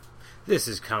This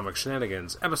is Comic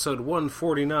Shenanigans, episode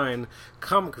 149,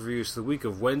 comic reviews for the week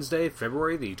of Wednesday,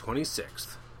 February the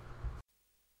 26th.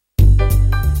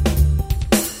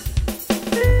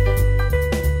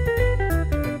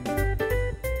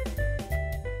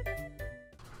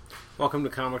 Welcome to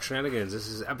Comic Shenanigans. This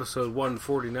is episode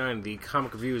 149, the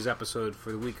comic reviews episode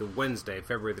for the week of Wednesday,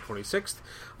 February the 26th.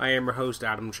 I am your host,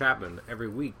 Adam Chapman. Every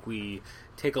week we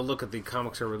take a look at the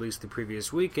comics that were released the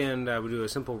previous week, and we do a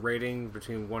simple rating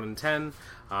between 1 and 10,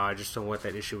 just on what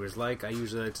that issue is like. I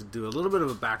usually like to do a little bit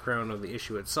of a background of the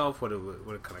issue itself, what it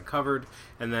kind of covered,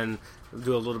 and then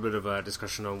do a little bit of a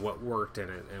discussion on what worked in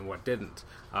it and what didn't.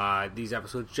 These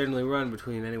episodes generally run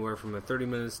between anywhere from 30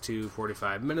 minutes to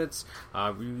 45 minutes.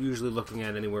 We're usually looking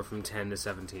at anywhere from 10 to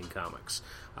 17 comics.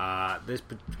 This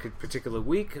particular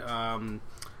week,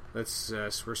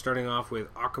 we're starting off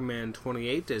with Aquaman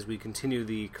 28 as we continue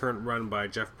the current run by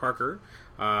Jeff Parker.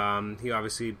 He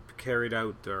obviously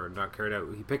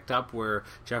he picked up where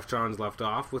Geoff Johns left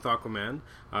off with Aquaman.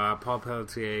 Paul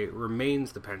Pelletier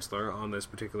remains the penciler on this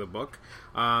particular book.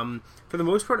 For the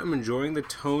most part, I'm enjoying the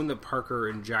tone that Parker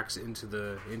injects into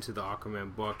the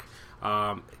Aquaman book.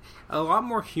 A lot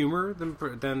more humor than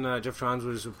Geoff Johns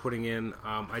was putting in.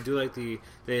 I do like the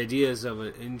ideas of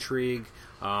an intrigue.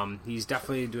 He's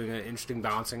definitely doing an interesting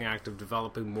balancing act of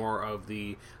developing more of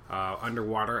the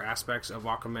underwater aspects of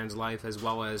Aquaman's life, as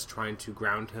well as trying to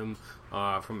ground him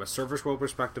from a surface world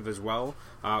perspective as well.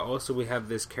 Also, we have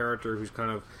this character who's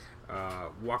kind of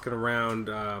walking around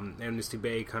Amnesty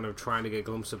Bay, kind of trying to get a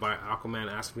glimpse of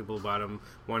Aquaman, asking people about him,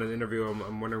 wanting to interview him.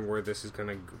 I'm wondering where this is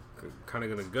going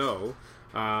to go.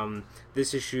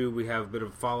 This issue, we have a bit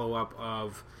of follow-up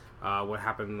of what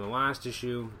happened in the last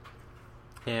issue.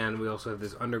 And we also have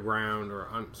this underwater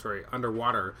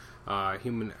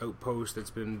human outpost that's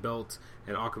been built,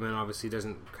 and Aquaman obviously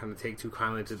doesn't kind of take too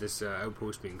kindly to this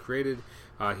outpost being created.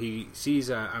 He sees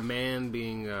a man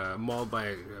being mauled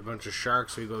by a bunch of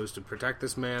sharks, so he goes to protect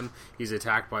this man. He's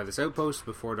attacked by this outpost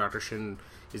before Dr. Shin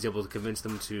is able to convince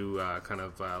them to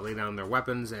lay down their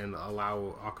weapons and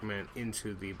allow Aquaman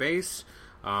into the base.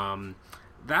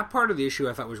 That part of the issue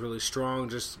I thought was really strong.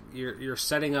 Just you're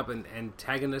setting up an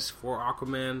antagonist for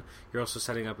Aquaman. You're also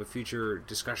setting up a future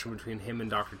discussion between him and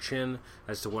Dr. Chin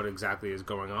as to what exactly is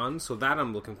going on. So that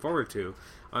I'm looking forward to.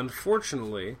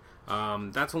 Unfortunately,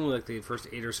 that's only like the first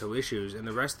 8 or so issues, and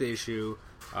the rest of the issue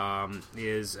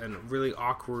is a really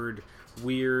awkward,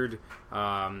 weird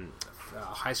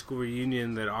high school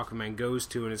reunion that Aquaman goes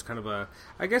to, and it's kind of a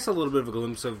little bit of a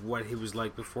glimpse of what he was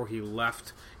like before he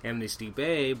left Amnesty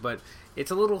Bay, but it's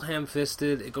a little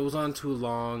ham-fisted. It goes on too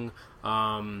long.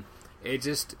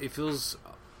 It feels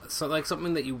like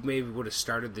something that you maybe would have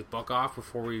started the book off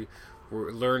before we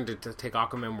learned to take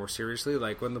Aquaman more seriously.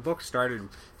 Like when the book started,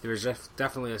 there was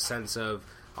definitely a sense of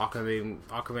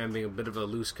Aquaman being a bit of a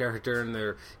loose character, and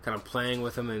they're kind of playing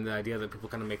with him, and the idea that people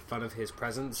kind of make fun of his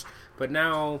presence. But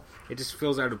now it just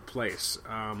feels out of place.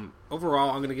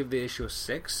 Overall, I'm going to give the issue a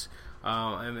 6,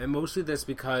 and mostly that's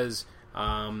because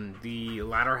the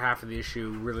latter half of the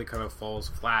issue really kind of falls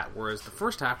flat, whereas the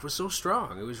first half was so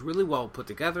strong. It was really well put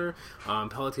together.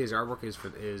 Pelletier's artwork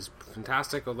is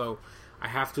fantastic, although I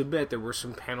have to admit there were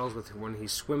some panels with when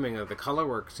he's swimming the color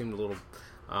work seemed a little...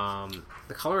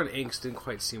 the color and inks didn't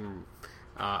quite seem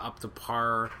up to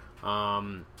par.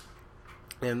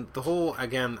 And the whole,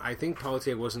 again, I think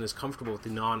Pelletier wasn't as comfortable with the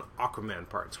non-Aquaman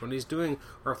parts. When he's doing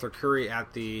Arthur Curry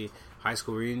at the high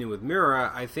school reunion with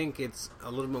Mira, I think it's a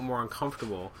little bit more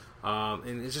uncomfortable.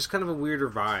 And it's just kind of a weirder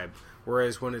vibe.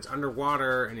 Whereas when it's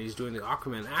underwater and he's doing the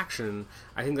Aquaman action,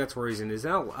 I think that's where he's in his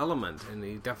element, and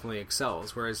he definitely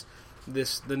excels. Whereas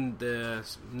the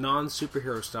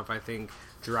non-superhero stuff, I think,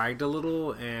 dragged a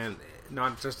little, and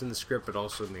not just in the script, but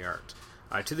also in the art.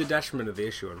 To the detriment of the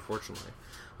issue, unfortunately.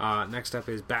 Next up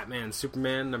is Batman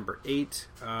Superman, number 8.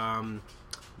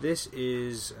 This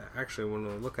is... Actually, when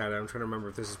I look at it, I'm trying to remember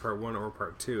if this is part 1 or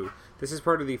part 2. This is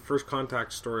part of the First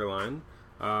Contact storyline.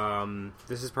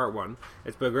 This is part 1.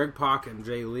 It's by Greg Pak and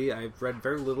Jay Lee. I've read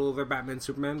very little of their Batman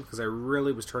Superman because I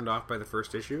really was turned off by the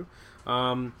first issue.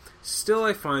 Still,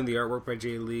 I find the artwork by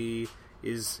Jay Lee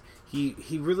is... He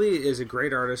really is a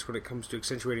great artist when it comes to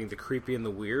accentuating the creepy and the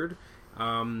weird.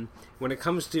 When it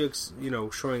comes to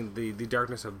showing the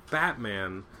darkness of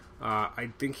Batman,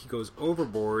 I think he goes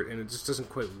overboard, and it just doesn't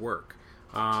quite work.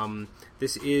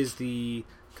 This is the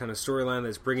kind of storyline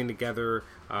that's bringing together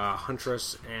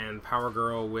Huntress and Power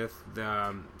Girl with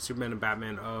the Superman and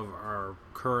Batman of our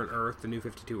current Earth, the New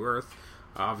 52 Earth.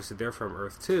 obviously they're from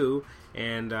Earth too,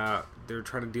 and they're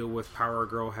trying to deal with Power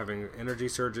Girl having energy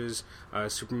surges,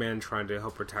 Superman trying to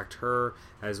help protect her,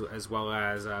 as well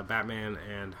as Batman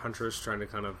and Huntress trying to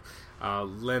kind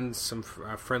of lend some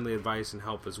friendly advice and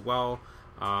help as well.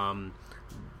 It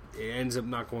ends up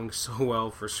not going so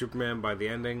well for Superman by the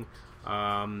ending.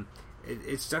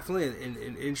 It's definitely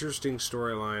an interesting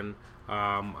storyline.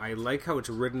 I like how it's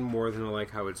written more than I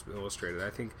like how it's illustrated. I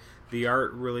think the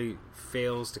art really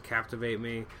fails to captivate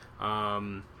me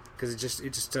because it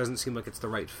just doesn't seem like it's the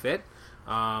right fit.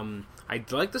 I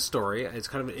like the story. It's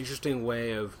kind of an interesting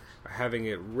way of having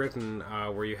it written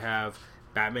where you have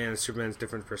Batman and Superman's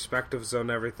different perspectives on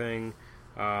everything,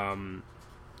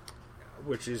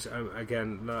 which is,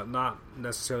 again, not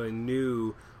necessarily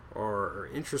new or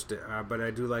interesting, but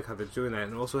I do like how they're doing that,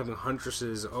 and also having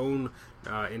Huntress's own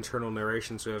internal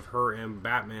narration, so you have her and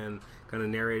Batman kind of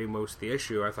narrating most of the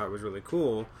issue. I thought was really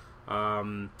cool,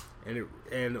 and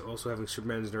also having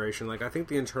Superman's narration. Like, I think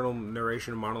the internal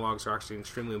narration and monologues are actually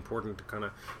extremely important to kind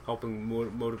of helping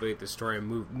motivate the story and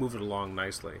move it along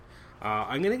nicely.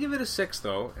 I'm going to give it a 6,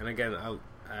 though, and again,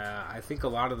 I think a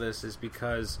lot of this is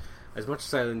because as much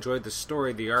as I enjoyed the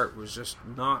story, the art was just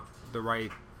not the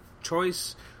right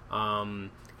choice.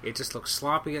 It just looks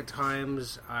sloppy at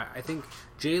times. I think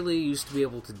Jay Lee used to be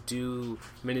able to do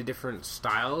many different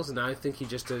styles, and now I think he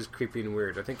just does creepy and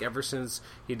weird. I think ever since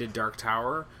he did Dark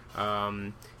Tower,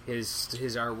 his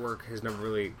artwork has never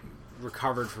really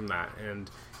recovered from that,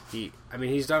 and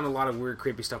he's done a lot of weird,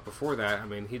 creepy stuff before that. I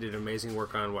mean, he did amazing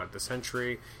work on, The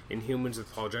Century, Inhumans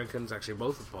with Paul Jenkins, actually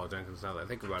both with Paul Jenkins, now that I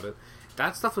think about it.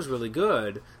 That stuff was really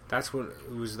good. That's when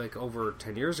it was like over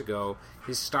 10 years ago.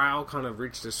 His style kind of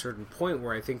reached a certain point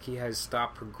where I think he has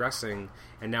stopped progressing,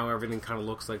 and now everything kind of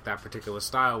looks like that particular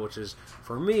style, which is,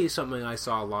 for me, something I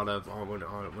saw a lot of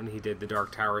when he did the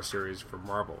Dark Tower series for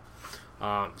Marvel.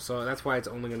 So that's why it's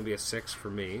only going to be a 6 for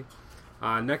me.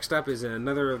 Next up is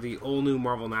another of the all-new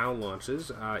Marvel Now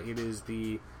launches. It is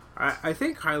the, I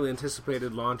think, highly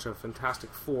anticipated launch of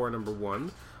Fantastic Four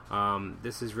 #1.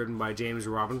 This is written by James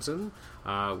Robinson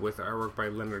with artwork by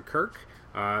Leonard Kirk.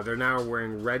 They're now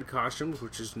wearing red costumes,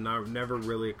 which is never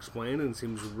really explained and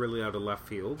seems really out of left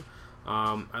field.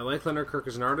 I like Leonard Kirk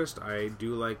as an artist. I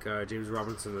do like James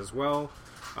Robinson as well.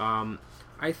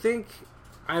 I think,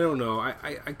 I don't know,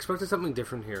 I expected something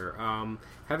different here.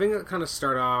 Having it kind of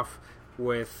start off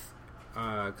with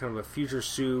kind of a future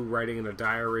Sue writing in a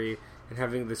diary and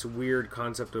having this weird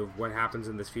concept of what happens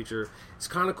in this future, it's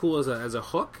kind of cool as a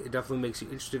hook. It definitely makes you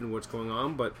interested in what's going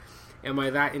on, but am I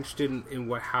that interested in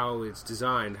how it's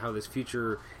designed, how this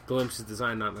future glimpse is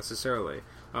designed? Not necessarily.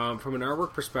 From an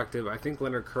artwork perspective, I think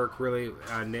Leonard Kirk really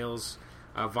nails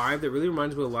a vibe that really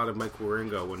reminds me a lot of Mike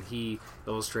Wieringo when he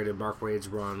illustrated Mark Waid's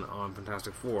run on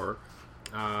Fantastic Four.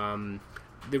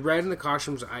 The red in the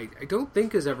costumes, I don't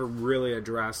think is ever really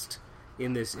addressed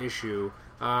in this issue.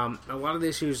 A lot of the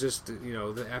issues just,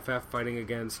 the FF fighting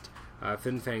against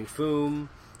Fin Fang Foom,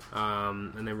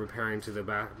 and then repairing to the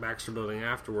Baxter Building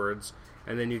afterwards,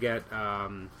 and then you get,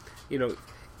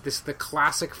 the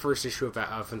classic first issue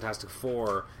of Fantastic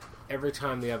Four. Every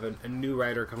time we have a new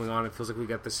writer coming on, it feels like we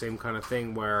get the same kind of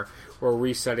thing where we're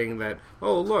resetting that,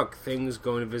 oh, look, Thing's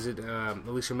going to visit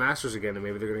Alicia Masters again, and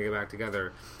maybe they're going to get back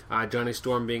together. Johnny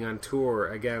Storm being on tour.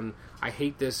 Again, I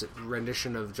hate this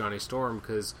rendition of Johnny Storm,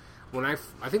 because when I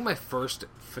think my first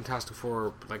Fantastic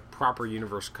Four, proper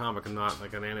universe comic, and not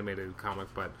like an animated comic,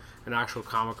 but an actual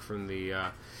comic from the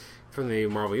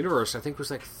Marvel Universe, I think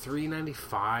was like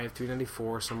 $3.95,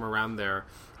 $3.94, somewhere around there.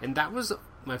 And that was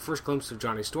my first glimpse of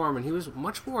Johnny Storm, and he was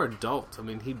much more adult. I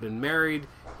mean, he'd been married,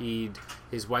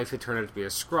 his wife had turned out to be a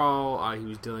Skrull, he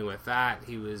was dealing with that,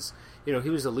 he was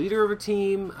the leader of a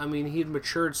team. I mean, he'd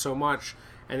matured so much,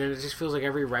 and then it just feels like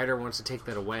every writer wants to take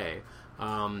that away.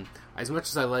 As much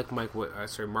as I like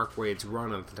Mark Waid's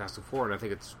run on Fantastic Four, and I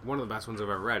think it's one of the best ones I've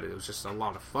ever read, it was just a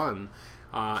lot of fun.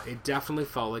 It definitely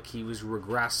felt like he was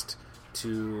regressed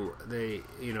to the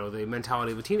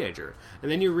mentality of a teenager.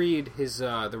 And then you read his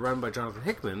the run by Jonathan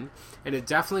Hickman, and it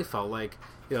definitely felt like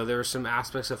there were some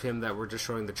aspects of him that were just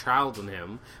showing the child in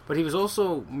him, but he was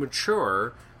also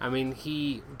mature. I mean,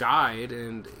 he died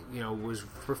and was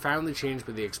profoundly changed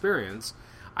by the experience.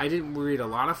 I didn't read a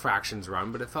lot of Fractions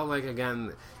run, but it felt like,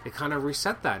 again, it kind of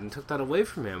reset that and took that away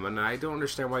from him, and I don't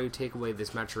understand why you take away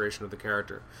this maturation of the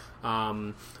character.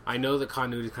 I know that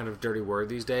continuity is kind of a dirty word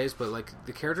these days, but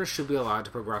the character should be allowed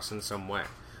to progress in some way.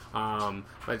 But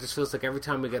it just feels like every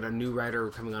time we get a new writer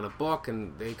coming on a book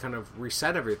and they kind of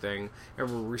reset everything, and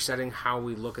we're resetting how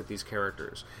we look at these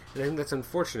characters. And I think that's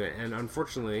unfortunate, and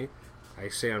unfortunately, I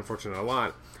say unfortunate a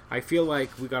lot, I feel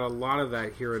like we got a lot of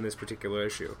that here in this particular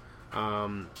issue.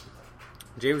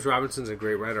 James Robinson's a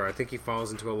great writer. I think he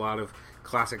falls into a lot of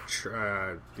classic,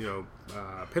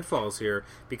 pitfalls here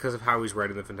because of how he's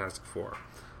writing the Fantastic Four.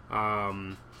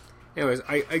 Anyways,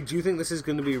 I do think this is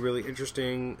going to be a really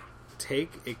interesting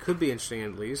take. It could be interesting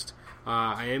at least.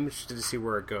 I am interested to see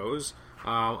where it goes.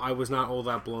 I was not all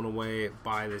that blown away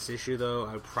by this issue, though.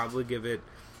 I'd probably give it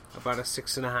about a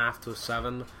 6.5 to a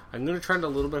 7. I'm going to trend a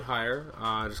little bit higher,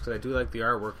 just because I do like the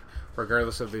artwork,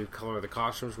 regardless of the color of the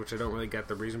costumes, which I don't really get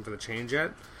the reason for the change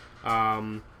yet.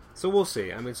 So we'll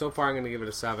see. I mean, so far I'm going to give it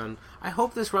a 7. I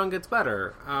hope this run gets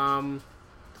better.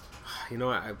 You know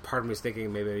what? Part of me is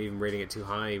thinking maybe I'm even rating it too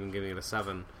high, even giving it a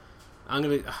 7. I'm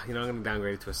gonna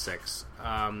downgrade it to a 6.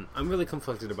 I'm really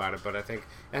conflicted about it, but I think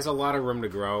it has a lot of room to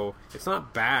grow. It's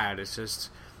not bad. It's just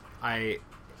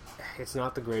it's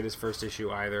not the greatest first issue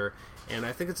either, and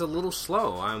I think it's a little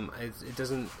slow. It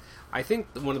doesn't. I think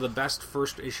one of the best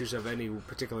first issues of any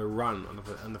particular run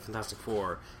on the Fantastic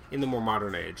Four in the more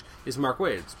modern age is Mark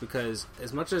Waid's, because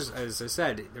as much as I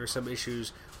said, there are some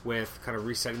issues with kind of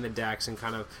resetting the decks and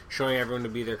kind of showing everyone to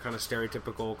be their kind of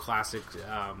stereotypical classic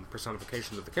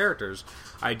personifications of the characters.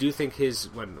 I do think his,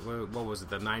 what was it,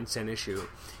 the 9-cent issue,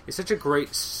 is such a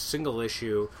great single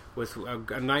issue with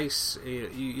a nice,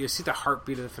 you see the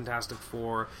heartbeat of the Fantastic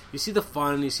Four, you see the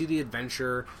fun, you see the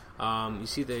adventure, you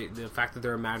see the fact that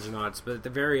they're Imaginauts, but at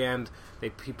the very end, he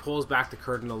pulls back the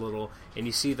curtain a little, and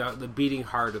you see the beating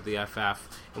heart of the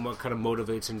FF and what kind of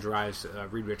motivates and drives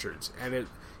Reed Richards. And it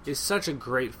is such a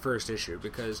great first issue,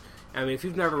 because, I mean, if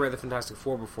you've never read the Fantastic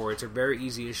Four before, it's a very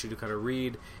easy issue to kind of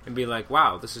read and be like,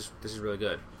 wow, this is really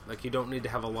good. Like, you don't need to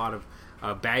have a lot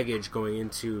of baggage going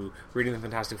into reading the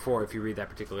Fantastic Four if you read that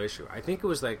particular issue. I think it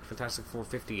was like Fantastic Four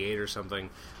 58 or something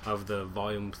of the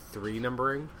Volume 3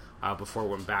 numbering, before it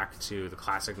went back to the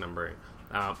classic numbering.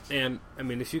 And, I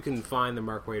mean, if you can find the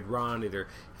Mark Waid run, either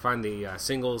find the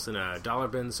singles in a dollar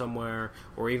bin somewhere,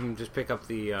 or even just pick up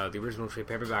the original trade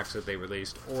paperbacks that they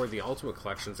released, or the Ultimate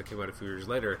collections that came out a few years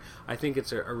later, I think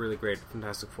it's a really great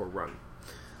Fantastic Four run.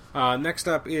 Next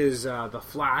up is The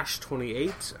Flash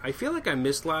 28. I feel like I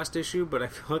missed last issue, but I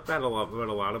feel like that about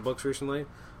a lot of books recently.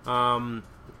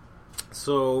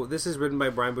 So this is written by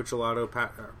Brian Buccellato.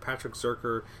 Patrick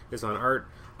Zircher is on art.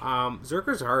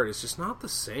 Zircher's art is just not the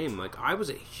same. Like, I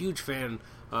was a huge fan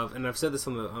of, and I've said this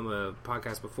on the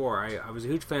podcast before, I was a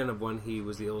huge fan of when he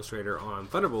was the illustrator on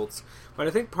Thunderbolts, but I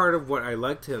think part of what I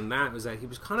liked him that was that he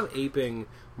was kind of aping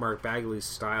Mark Bagley's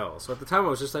style. So at the time I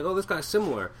was just like, oh, this guy's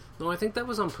similar. No, I think that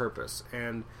was on purpose,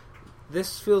 and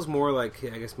this feels more like,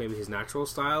 I guess, maybe his natural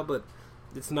style, but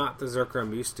it's not the Zircher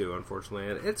I'm used to, unfortunately,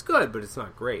 and it's good, but it's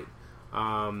not great.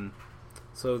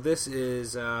 So this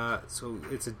is, so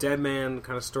it's a Dead Man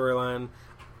kind of storyline.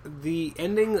 The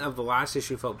ending of the last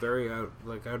issue felt very out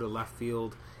of left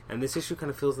field, and this issue kind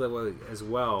of feels that way as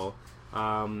well.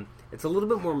 It's a little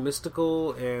bit more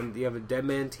mystical, and you have a Dead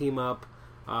Man team up.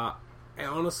 I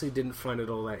honestly didn't find it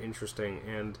all that interesting,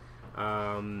 and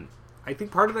I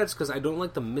think part of that's because I don't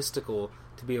like the mystical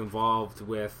to be involved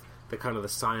with the kind of the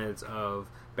science of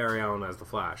Barry Allen as the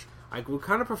Flash. I would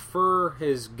kind of prefer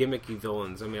his gimmicky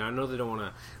villains. I mean, I know they don't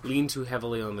want to lean too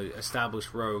heavily on the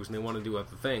established rogues, and they want to do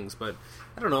other things, but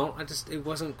I don't know. It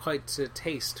wasn't quite to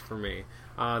taste for me.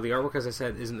 The artwork, as I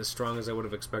said, isn't as strong as I would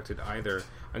have expected either.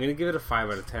 I'm going to give it a 5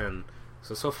 out of 10.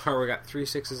 So far we got 3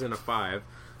 6s and a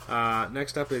 5.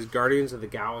 Next up is Guardians of the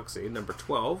Galaxy, number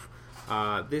 12.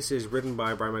 This is written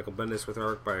by Brian Michael Bendis with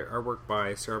artwork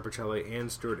by Sarah Pacelli and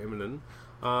Stuart Immonen.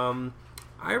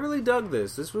 I really dug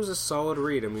this. This was a solid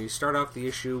read. I mean, you start off the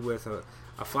issue with a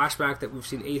flashback that we've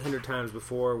seen 800 times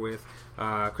before with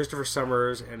Christopher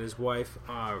Summers and his wife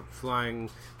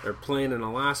flying their plane in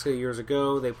Alaska years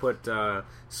ago. They put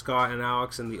Scott and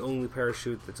Alex in the only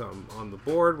parachute that's on the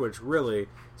board, which really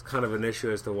is kind of an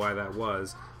issue as to why that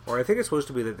was. Or I think it's supposed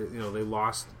to be that they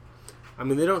lost. I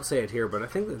mean, they don't say it here, but I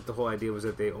think that the whole idea was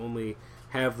that they only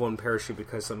have one parachute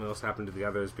because something else happened to the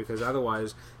others, because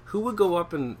otherwise who would go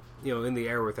up in the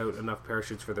air without enough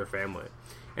parachutes for their family?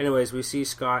 Anyways, we see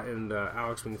Scott and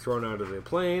Alex being thrown out of the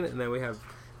plane, and then we have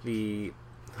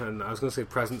and I was going to say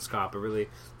present Scott, but really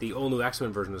the all new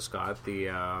X-Men version of Scott, the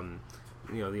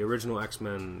original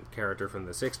X-Men character from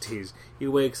the 60s. He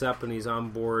wakes up and he's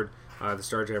on board the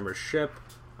Starjammer's ship.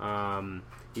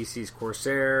 He sees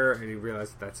Corsair, and he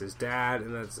realizes that's his dad,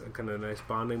 and that's a kind of nice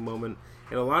bonding moment.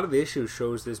 And a lot of the issue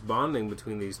shows this bonding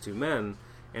between these two men,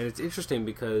 and it's interesting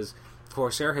because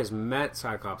Corsair has met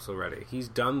Cyclops already. He's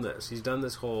done this. He's done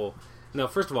this whole... Now,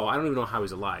 first of all, I don't even know how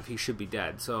he's alive. He should be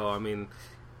dead. So, I mean,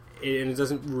 it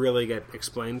doesn't really get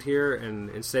explained here, and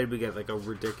instead we get like a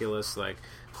ridiculous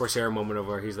Corsair moment of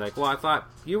where he's like, well, I thought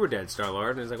you were dead,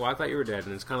 Star-Lord. And he's like, well, I thought you were dead.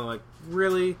 And it's kind of like,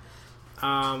 really?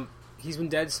 he's been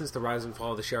dead since the rise and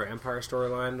fall of the Shi'ar Empire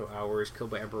storyline, where he's killed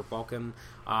by Emperor Vulcan.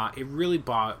 It really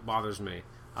bothers me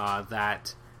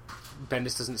that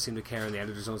Bendis doesn't seem to care and the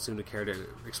editors don't seem to care to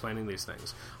explaining these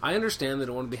things. I understand they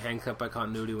don't want to be handcuffed by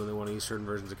continuity when they want to use certain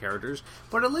versions of characters,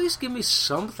 but at least give me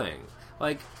something.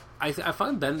 Like, I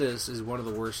find Bendis is one of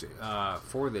the worst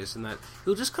for this, in that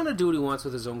he'll just kind of do what he wants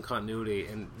with his own continuity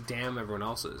and damn everyone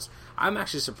else's. I'm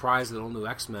actually surprised that All New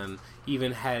X-Men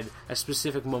even had a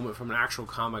specific moment from an actual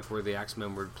comic where the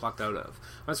X-Men were plucked out of.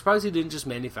 I'm surprised he didn't just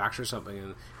manufacture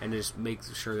something and just make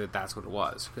sure that that's what it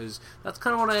was, because that's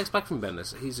kind of what I expect from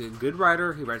Bendis. He's a good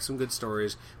writer, he writes some good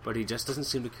stories, but he just doesn't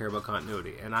seem to care about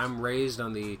continuity. And I'm raised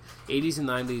on the 80s and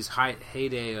 90s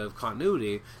heyday of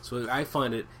continuity, so I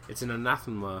find it's an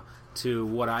anathema to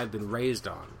what I've been raised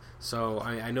on. So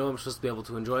I know I'm supposed to be able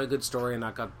to enjoy a good story and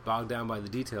not get bogged down by the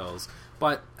details,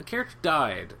 but a character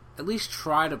died. At least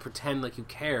try to pretend like you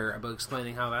care about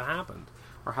explaining how that happened,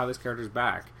 or how this character's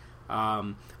back.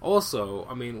 Also,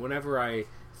 I mean, whenever I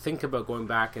think about going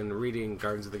back and reading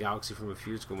Guardians of the Galaxy from a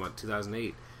few years ago,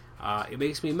 2008, it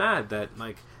makes me mad that,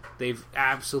 like, they've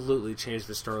absolutely changed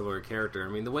the Star-Lord character. I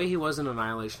mean, the way he was in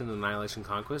Annihilation and Annihilation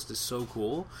Conquest is so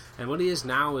cool, and what he is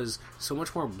now is so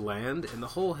much more bland, and the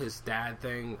whole his dad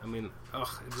thing, I mean, it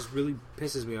just really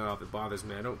pisses me off. It bothers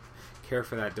me. I don't care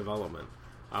for that development,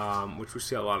 which we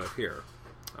see a lot of here.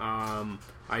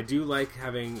 I do like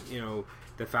having,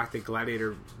 the fact that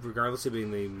Gladiator, regardless of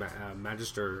being the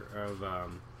Magister of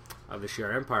the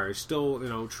Shi'ar Empire, is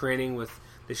still, training with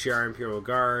the Shi'ar Imperial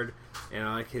Guard, and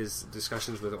I like his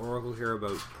discussions with Oracle here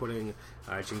about putting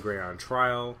Jean Grey on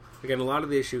trial. Again, a lot of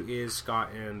the issue is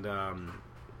Scott and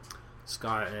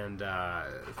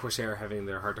Corsair having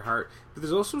their heart-to-heart, but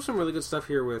there's also some really good stuff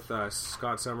here with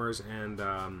Scott Summers and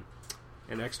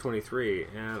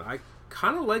X-23, and I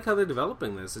kind of like how they're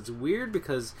developing this. It's weird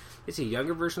because it's a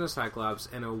younger version of Cyclops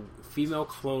and a female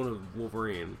clone of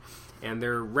Wolverine, and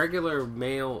their regular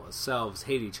male selves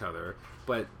hate each other,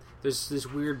 but there's this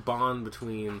weird bond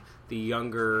between the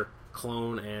younger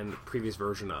clone and previous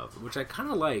version of, which I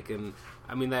kind of like. And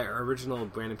I mean, that original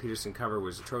Brandon Peterson cover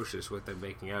was atrocious with them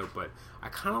making out, but I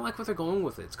kind of like what they're going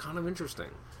with it. It's kind of interesting.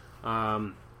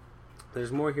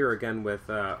 There's more here again with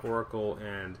Oracle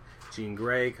and Jean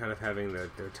Grey kind of having their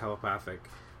telepathic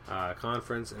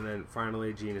conference, and then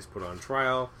finally Jean is put on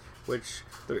trial, which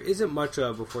there isn't much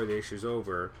of before the issue's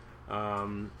over.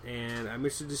 And I'm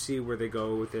interested to see where they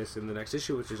go with this in the next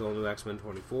issue, which is All New X-Men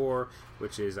 24,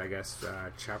 which is, I guess,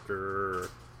 chapter...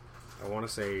 I want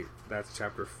to say that's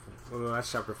chapter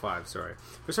 5, sorry.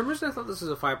 For some reason I thought this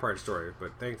was a 5-part story,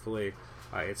 but thankfully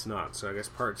it's not. So I guess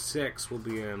part 6 will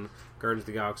be in Guardians of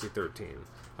the Galaxy 13.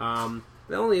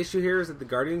 The only issue here is that the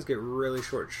Guardians get really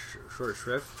short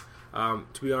shrift.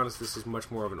 To be honest, this is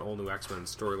much more of an All New X-Men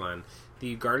storyline.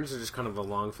 The Guardians are just kind of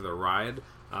along for the ride.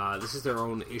 This is their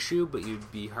own issue, but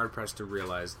you'd be hard-pressed to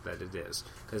realize that it is,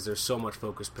 because there's so much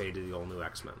focus paid to the All New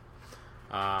X-Men.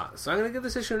 So I'm going to give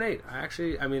this issue an 8.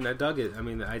 I dug it. I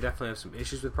mean, I definitely have some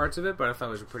issues with parts of it, but I thought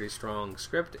it was a pretty strong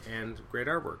script and great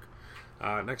artwork.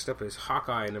 Next up is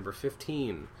Hawkeye, number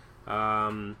 15.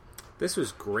 This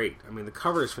was great. I mean, the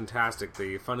cover is fantastic.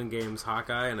 The Fun and Games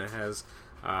Hawkeye, and it has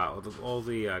all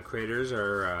the creators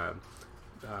are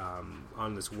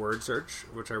on this word search,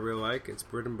 which I really like. It's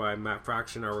written by Matt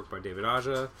Fraction, artwork by David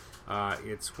Aja.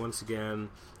 It's once again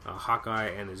Hawkeye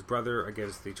and his brother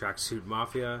against the Tracksuit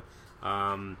Mafia.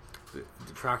 The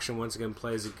Fraction once again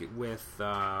plays with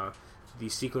the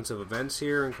sequence of events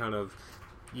here, and kind of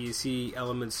you see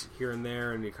elements here and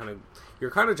there, and you're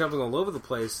kind of jumping all over the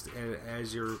place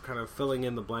as you're kind of filling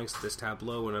in the blanks of this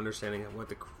tableau and understanding what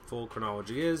the full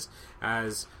chronology is,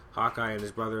 as Hawkeye and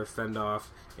his brother fend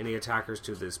off any attackers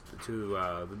to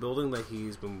the building that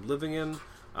he's been living in.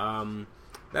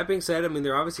 That being said, I mean,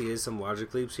 there obviously is some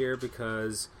logic leaps here,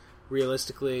 because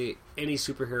realistically any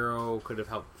superhero could have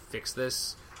helped fix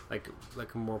this, like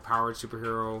a more powered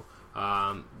superhero.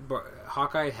 But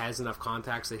Hawkeye has enough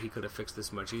contacts that he could have fixed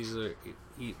this more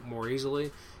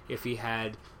easily if he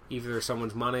had either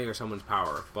someone's money or someone's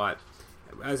power. But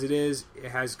as it is, it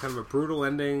has kind of a brutal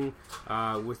ending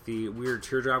with the weird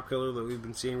teardrop killer that we've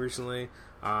been seeing recently,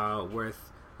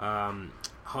 with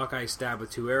Hawkeye stabbed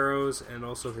with 2 arrows and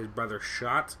also his brother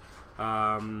shot.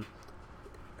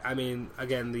 I mean,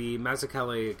 again, the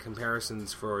Mazzucchelli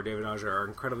comparisons for David Aja are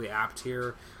incredibly apt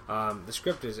here. The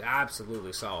script is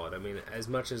absolutely solid. I mean, as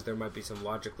much as there might be some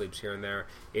logic leaps here and there,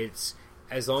 it's,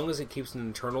 as long as it keeps an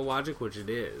internal logic, which it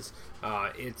is,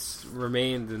 it's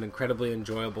remained an incredibly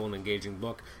enjoyable and engaging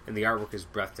book, and the artwork is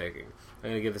breathtaking.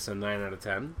 I'm going to give this a 9 out of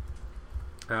 10.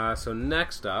 So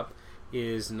next up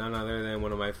is none other than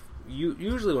one of my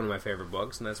usually one of my favorite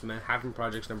books, and that's Manhattan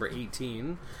Projects number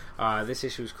 18. This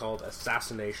issue is called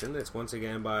Assassination. It's once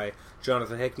again by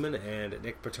Jonathan Hickman and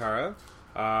Nick Pitarra.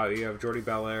 You have Jordi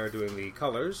Belair doing the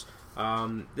colors.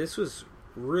 This was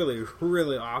really,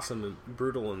 really awesome and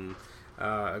brutal and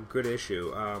a good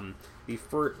issue.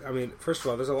 First of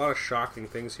all, there's a lot of shocking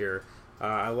things here.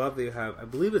 I love that you have, I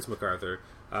believe it's MacArthur,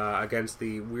 against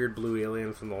the weird blue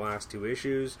alien from the last 2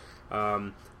 issues.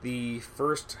 The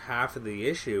first half of the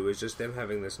issue is just them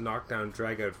having this knockdown,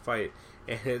 drag-out fight,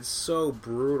 and it's so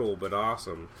brutal but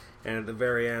awesome. And at the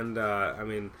very end,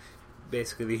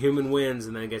 basically the human wins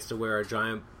and then gets to wear a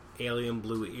giant alien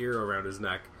blue ear around his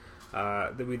neck.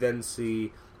 Then we then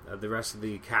see the rest of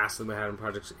the cast of the Manhattan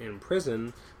Projects in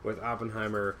prison, with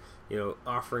Oppenheimer,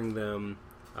 offering them,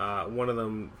 one of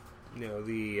them,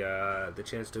 the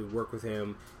chance to work with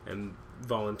him and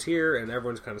volunteer, and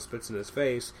everyone's kind of spits in his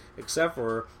face, except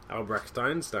for Albrecht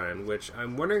Einstein, which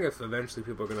I'm wondering if eventually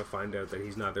people are going to find out that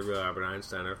he's not the real Albert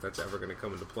Einstein, or if that's ever going to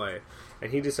come into play.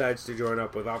 And he decides to join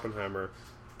up with Oppenheimer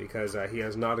because he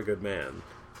is not a good man.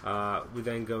 We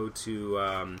then go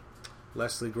to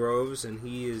Leslie Groves, and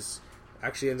he is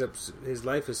actually ends up, his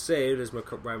life is saved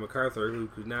by MacArthur, who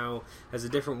now has a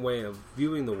different way of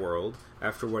viewing the world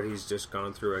after what he's just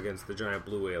gone through against the giant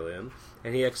blue alien,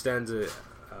 and he extends a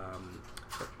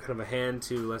kind of a hand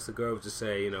to Leslie Groves to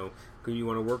say, you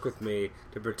want to work with me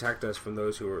to protect us from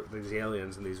those who are these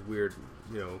aliens and these weird,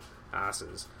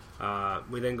 asses.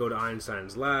 We then go to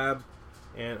Einstein's lab,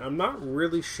 and I'm not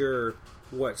really sure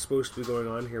what's supposed to be going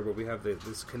on here, but we have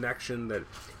this connection that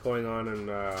going on in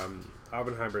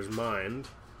Oppenheimer's mind,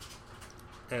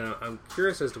 and I'm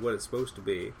curious as to what it's supposed to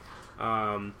be.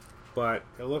 But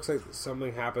it looks like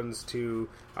something happens to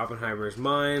Oppenheimer's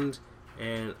mind,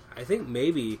 and I think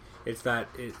maybe it's that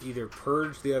it either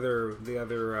purged the other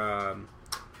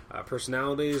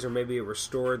personalities, or maybe it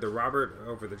restored the Robert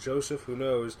over the Joseph. Who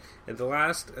knows? At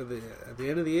the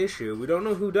end of the issue, we don't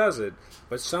know who does it,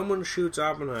 but someone shoots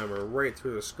Oppenheimer right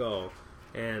through the skull,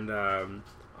 and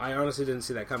I honestly didn't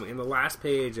see that coming. In the last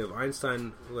page of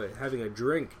Einstein having a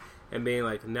drink and being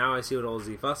like, now I see what all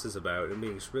the fuss is about, and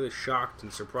being really shocked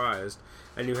and surprised,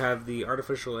 and you have the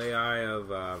artificial AI of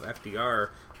FDR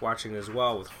watching as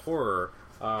well with horror.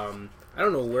 I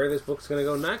don't know where this book's going to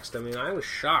go next. I was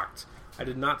shocked. I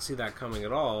did not see that coming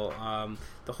at all.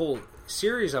 The whole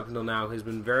series up until now has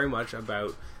been very much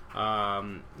about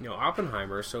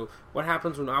Oppenheimer. So what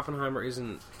happens when Oppenheimer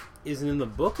isn't in the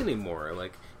book anymore?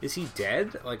 Like, is he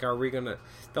dead? Like, are we gonna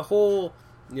the whole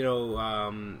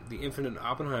the infinite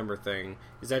Oppenheimer thing,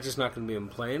 is that just not going to be in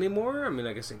play anymore?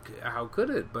 I guess how could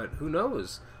it? But who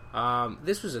knows?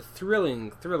 This was a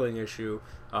thrilling issue.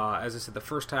 As I said, the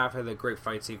first half had that great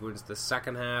fight sequence. The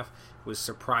second half was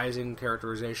surprising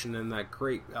characterization and that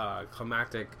great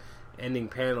climactic ending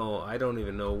panel. I don't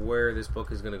even know where this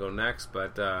book is going to go next,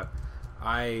 but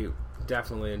I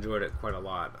definitely enjoyed it quite a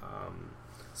lot.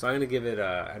 So I'm going to give it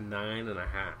a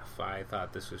 9.5. I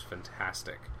thought this was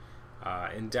fantastic.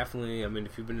 And definitely,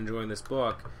 if you've been enjoying this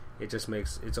book, it just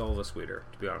makes it's all the sweeter,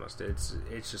 to be honest. It's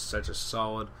just such a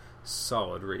solid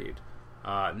read.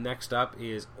 Next up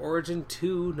is Origin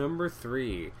 2 number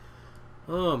 3.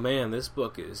 Oh man, this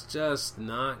book is just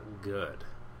not good.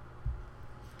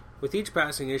 With each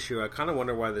passing issue, I kind of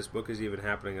wonder why this book is even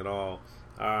happening at all.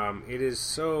 It is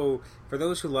so, for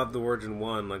those who love the Origin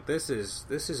 1, like this is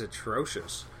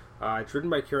atrocious. It's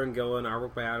written by Kieran Gillen,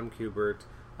 artwork by Adam Kubert.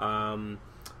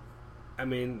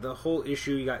 The whole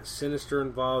issue, you got Sinister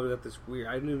involved. You got this weird,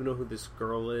 I don't even know who this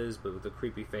girl is, but with the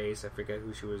creepy face, I forget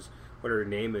who she was, what her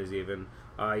name is even.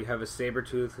 You have a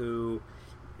Sabretooth who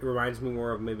reminds me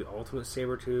more of maybe Ultimate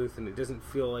Sabretooth, and it doesn't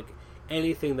feel like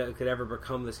anything that could ever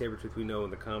become the Sabretooth we know in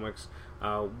the comics.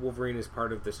 Wolverine is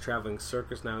part of this traveling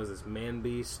circus now as this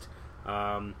man-beast.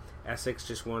 Essex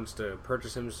just wants to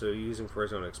purchase him, so use him for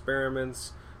his own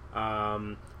experiments.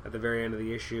 At the very end of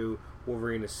the issue,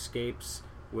 Wolverine escapes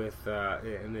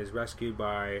and is rescued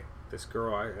by this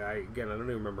girl. I don't even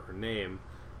remember her name,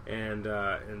 and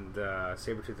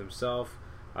Sabretooth himself.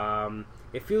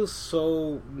 It feels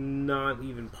so not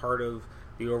even part of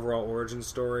the overall origin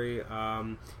story.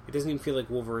 It doesn't even feel like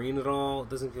Wolverine at all. It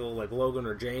doesn't feel like Logan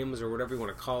or James or whatever you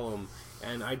want to call him.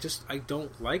 And I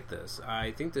don't like this.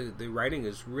 I think the writing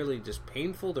is really just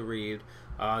painful to read.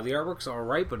 The artwork's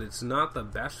alright, but it's not the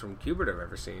best from Kubert I've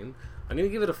ever seen. I'm going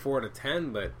to give it a 4 out of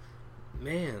 10, but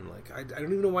man, I don't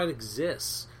even know why it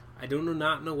exists. I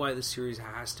not know why the series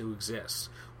has to exist.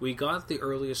 We got the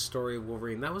earliest story of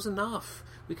Wolverine. That was enough.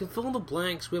 We can fill in the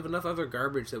blanks. We have enough other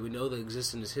garbage that we know that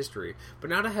exists in his history.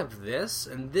 But now to have this,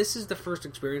 and this is the first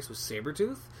experience with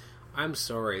Sabretooth, I'm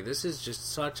sorry. This is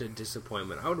just such a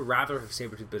disappointment. I would rather have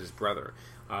Sabretooth been his brother.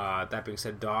 That being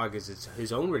said, Dog is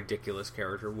his own ridiculous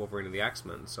character, Wolverine of the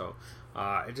X-Men. So,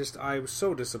 I was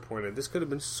so disappointed. This could have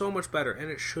been so much better,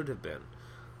 and it should have been.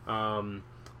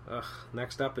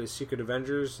 Next up is Secret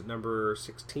Avengers, number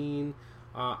 16.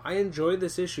 I enjoyed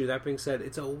this issue. That being said,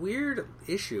 it's a weird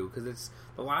issue because it's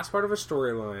the last part of a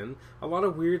storyline. A lot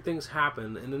of weird things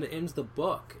happen, and then it ends the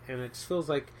book, and it just feels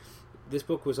like this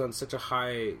book was on such a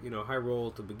high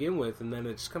roll to begin with, and then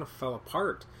it just kind of fell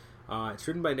apart. It's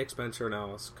written by Nick Spencer and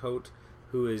Alice Coate,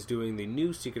 who is doing the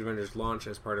new Secret Avengers launch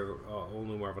as part of All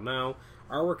New Marvel Now.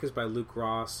 Artwork is by Luke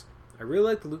Ross. I really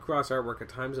like the Luke Ross artwork. At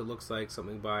times it looks like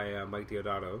something by Mike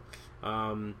Deodato.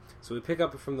 So we pick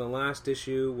up from the last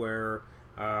issue where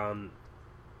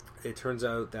it turns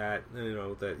out that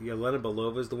that Yelena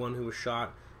Belova is the one who was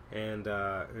shot and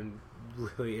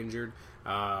really injured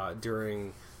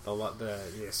during the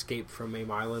escape from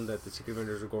AIM Island that the Secret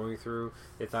Avengers were going through.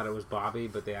 They thought it was Bobby,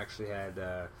 but they actually had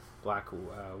Black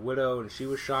Widow, and she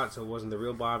was shot, so it wasn't the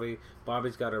real Bobby.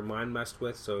 Bobby's got her mind messed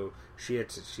with, so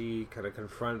she kind of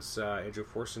confronts Andrew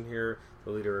Forson here,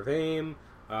 the leader of AIM,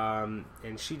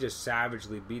 and she just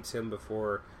savagely beats him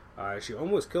before she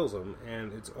almost kills him,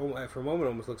 and it's for a moment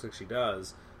almost looks like she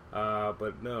does,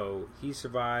 but no, he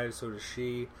survives, so does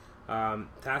she.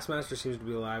 Taskmaster seems to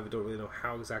be alive. I don't really know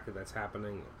how exactly that's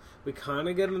happening. We kind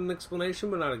of get an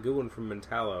explanation, but not a good one from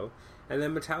Metallo. And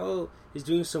then Metallo is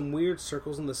doing some weird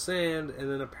circles in the sand,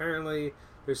 and then apparently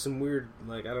there's some weird,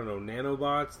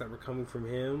 nanobots that were coming from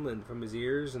him and from his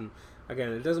ears. And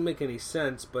again, it doesn't make any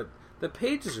sense, but the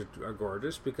pages are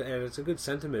gorgeous, and it's a good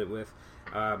sentiment with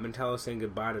Metallo saying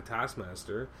goodbye to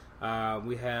Taskmaster.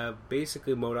 We have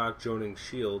basically MODOK joining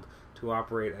S.H.I.E.L.D. to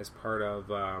operate as part of...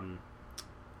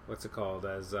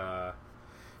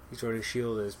 he's joining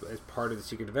S.H.I.E.L.D. as part of the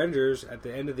Secret Avengers. At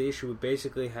the end of the issue, we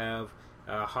basically have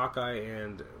Hawkeye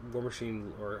and War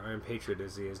Machine, or Iron Patriot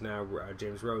as he is now,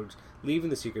 James Rhodes, leaving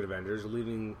the Secret Avengers,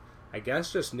 leaving, I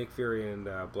guess, just Nick Fury and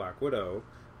Black Widow.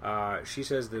 She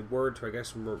says the word to, I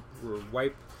guess,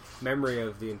 wipe memory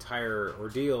of the entire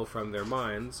ordeal from their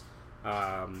minds.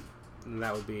 And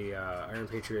that would be Iron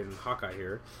Patriot and Hawkeye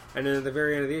here. And then at the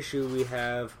very end of the issue, we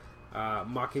have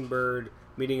Mockingbird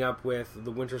meeting up with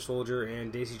the Winter Soldier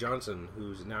and Daisy Johnson,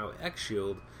 who's now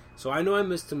ex-S.H.I.E.L.D. So I know I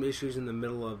missed some issues in the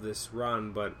middle of this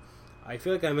run, but I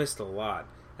feel like I missed a lot.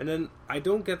 And then I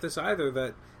don't get this either,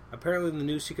 that apparently in the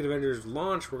new Secret Avengers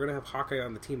launch, we're going to have Hawkeye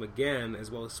on the team again, as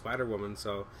well as Spider-Woman,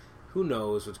 so who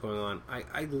knows what's going on.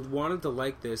 I wanted to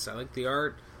like this. I like the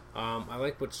art. I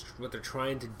like what they're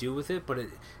trying to do with it, but it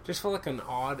just felt like an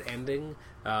odd ending,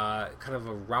 kind of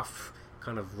a rough,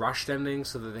 kind of rushed ending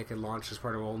so that they could launch as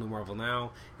part of All New Marvel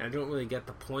Now, and I don't really get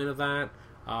the point of that.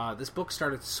 This book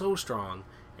started so strong,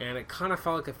 and it kind of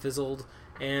felt like it fizzled,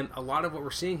 and a lot of what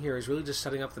we're seeing here is really just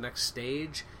setting up the next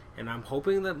stage, and I'm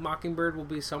hoping that Mockingbird will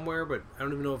be somewhere, but I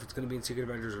don't even know if it's going to be in Secret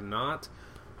Avengers or not.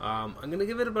 I'm going to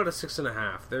give it about a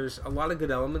 6.5. There's a lot of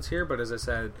good elements here, but as I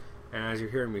said, and as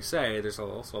you're hearing me say, there's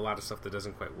also a lot of stuff that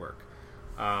doesn't quite work.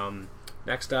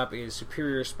 Next up is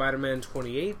Superior Spider-Man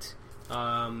 28.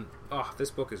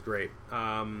 This book is great.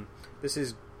 This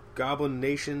is Goblin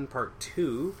Nation Part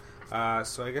 2.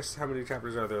 So I guess how many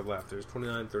chapters are there left? There's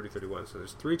 29, 30, 31. So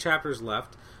there's 3 chapters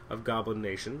left of Goblin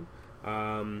Nation.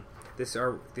 The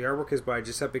artwork is by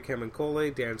Giuseppe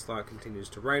Camuncoli. Dan Slott continues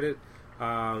to write it.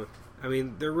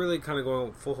 They're really kind of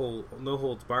going no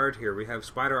holds barred here. We have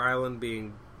Spider Island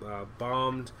being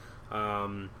bombed.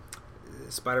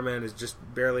 Spider-Man is just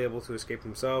barely able to escape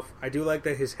himself. I do like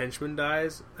that his henchman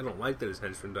dies. I don't like that his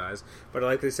henchman dies, but I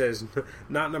like that he says,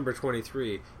 not number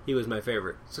 23, he was my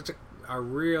favorite. Such a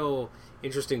real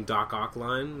interesting Doc Ock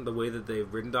line. The way that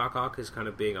they've written Doc Ock is kind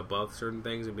of being above certain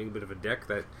things and being a bit of a dick.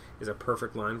 That is a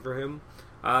perfect line for him.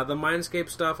 The Mindscape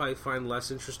stuff I find less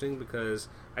interesting because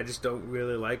I just don't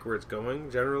really like where it's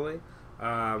going, generally.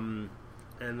 And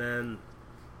then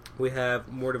we have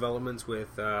more developments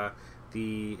with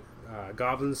the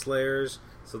Goblin Slayers,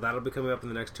 so that'll be coming up in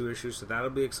the next 2 issues, so that'll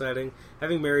be exciting.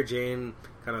 Having Mary Jane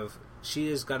she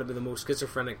has got to be the most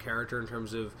schizophrenic character in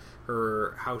terms of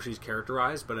how she's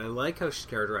characterized, but I like how she's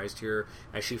characterized here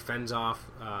as she fends off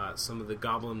some of the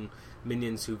goblin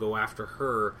minions who go after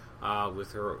her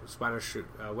with her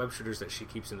web shooters that she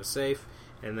keeps in a safe,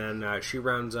 and then she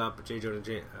rounds up Jay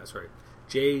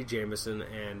Jameson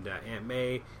and Aunt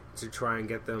May to try and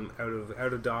get them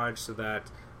out of Dodge so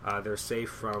that they're safe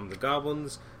from the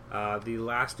goblins. The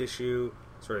last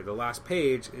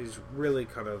page is really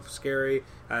kind of scary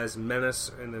as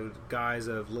Menace in the guise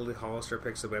of Lily Hollister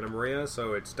picks up Anna Maria,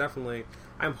 so it's definitely,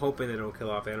 I'm hoping they don't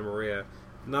kill off Anna Maria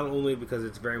not only because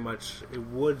it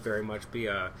would very much be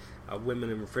a women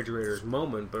in refrigerators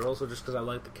moment, but also just because I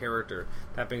like the character.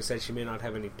 That being said, she may not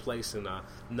have any place in a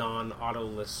non-auto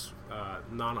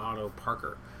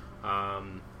Parker.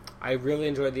 I really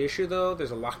enjoyed the issue, though.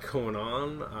 There's a lot going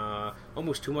on,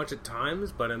 almost too much at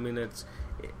times, but I mean, it's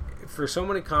for so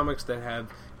many comics that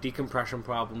have decompression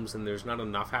problems and there's not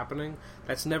enough happening,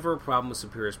 that's never a problem with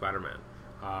Superior Spider-Man.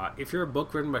 If you're a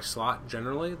book written by Slott,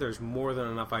 generally, there's more than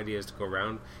enough ideas to go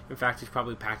around. In fact, he's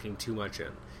probably packing too much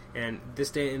in. And in this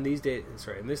day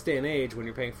and age, when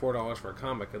you're paying $4 for a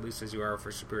comic, at least as you are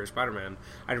for Superior Spider-Man,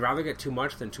 I'd rather get too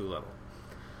much than too little.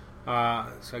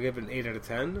 So I give it an 8 out of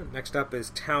 10. Next up is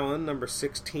Talon, number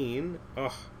 16.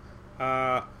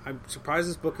 I'm surprised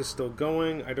this book is still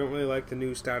going. I don't really like the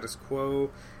new status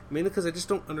quo, mainly because I just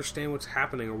don't understand what's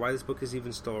happening or why this book is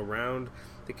even still around.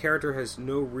 The character has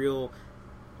no real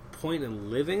point in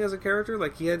living as a character.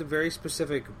 Like, he had a very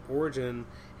specific origin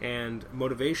and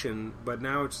motivation, but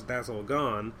now that's all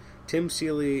gone. Tim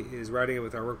Seeley is writing it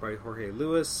with artwork by Jorge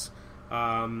Luis.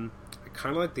 I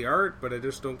kind of like the art, but I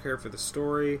just don't care for the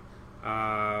story.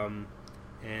 And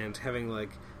having, like,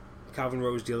 Calvin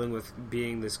Rose dealing with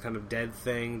being this kind of dead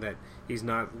thing, that he's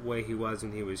not the way he was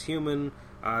when he was human.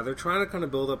 They're trying to kind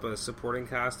of build up a supporting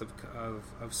cast of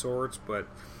sorts, but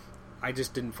I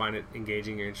just didn't find it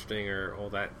engaging or interesting or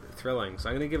all that thrilling. So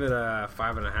I'm going to give it a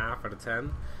 5.5 out of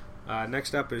 10.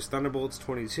 Next up is Thunderbolts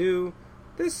 22.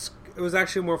 It was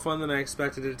actually more fun than I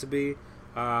expected it to be.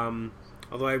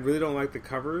 Although I really don't like the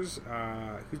covers.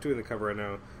 Who's doing the cover right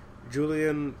now?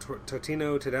 Julian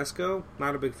Totino Tedesco.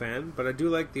 Not a big fan, but I do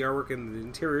like the artwork in the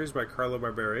interiors by Carlo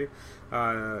Barberi.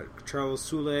 Charles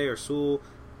Soule.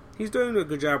 He's doing a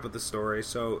good job with the story.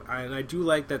 And I do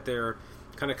like that they're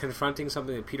kind of confronting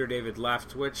something that Peter David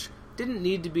left, which didn't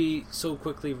need to be so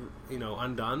quickly,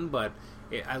 undone, but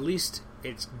at least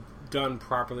it's done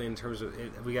properly in terms of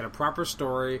we got a proper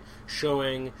story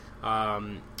showing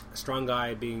Strong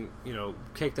Guy being,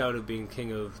 kicked out of being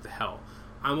king of the hell.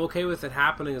 I'm okay with it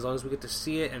happening as long as we get to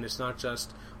see it, and it's not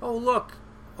just, oh look,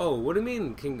 what do you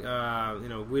mean King,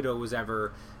 Guido was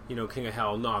ever, king of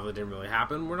hell? No, that didn't really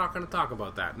happen. We're not going to talk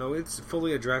about that. No, it's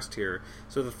fully addressed here.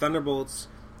 So the Thunderbolts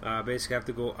basically have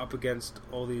to go up against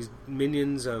all these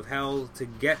minions of hell to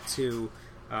get to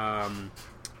none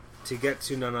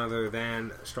other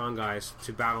than Strong Guys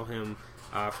to battle him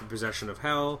for possession of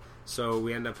hell. So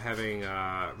we end up having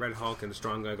Red Hulk and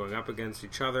Strong Guy going up against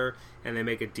each other, and they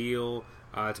make a deal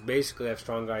to basically have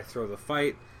Strong Guy throw the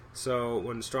fight. So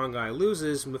when Strong Guy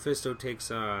loses, Mephisto takes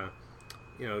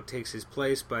his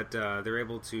place, but they're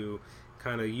able to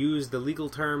kind of use the legal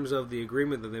terms of the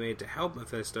agreement that they made to help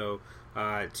Mephisto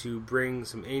to bring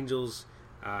some angels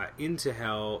into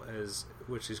hell,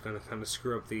 which is going to kind of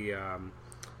screw up the.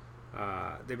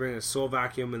 They bring a soul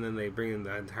vacuum, and then they bring in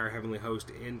the entire heavenly host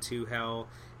into hell,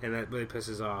 and that really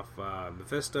pisses off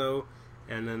Mephisto.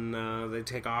 And then they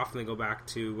take off and they go back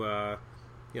to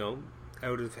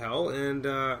out of hell, and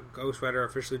Ghost Rider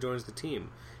officially joins the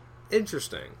team.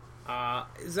 Interesting.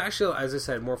 It's actually, as I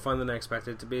said, more fun than I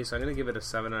expected it to be, so I'm going to give it a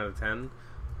 7 out of 10.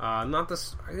 Not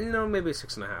this, maybe a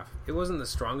 6.5. It wasn't the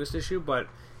strongest issue, but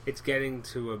it's getting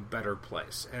to a better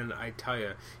place. And I tell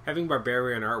you, having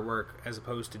Barbarian artwork as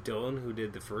opposed to Dylan, who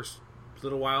did the first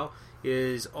little while,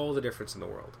 is all the difference in the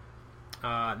world.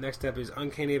 Next up is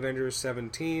Uncanny Avengers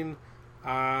 17.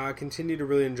 Continue to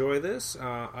really enjoy this,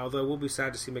 although we'll be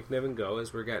sad to see McNiven go,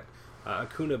 as we get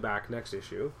Acuna back next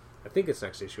issue. I think it's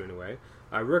next issue anyway.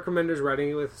 Rick Remender's writing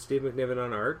it with Steve McNiven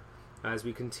on art as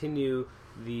we continue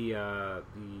the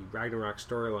Ragnarok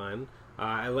storyline.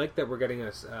 I like that we're getting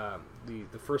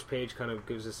the first page kind of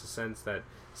gives us a sense that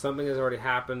something has already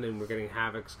happened, and we're getting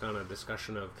Havoc's kind of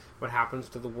discussion of what happens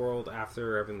to the world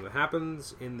after everything that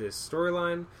happens in this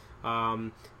storyline.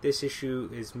 This issue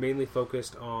is mainly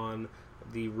focused on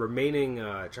the remaining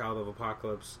child of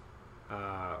Apocalypse,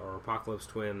 or Apocalypse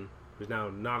twin, who's now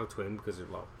not a twin because,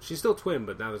 she's still twin,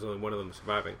 but now there's only one of them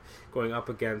surviving, going up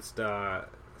against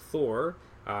Thor.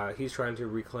 He's trying to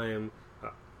reclaim,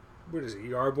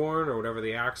 Yarborn, or whatever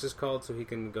the axe is called, so he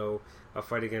can go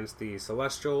fight against the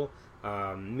Celestial.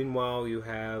 Meanwhile, you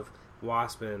have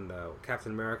Wasp and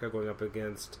Captain America going up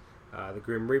against the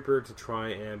Grim Reaper to try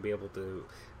and be able to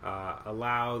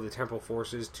allow the temporal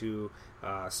forces to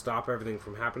stop everything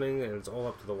from happening, and it's all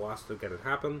up to the Wasp to get it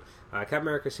happen. Captain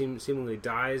America seemingly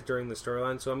dies during the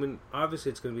storyline, so obviously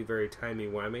it's going to be very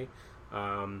timey-wimey.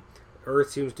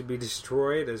 Earth seems to be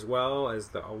destroyed as well as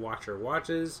the Watcher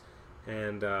watches,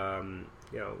 and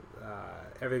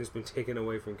everything's been taken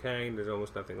away from Kang. There's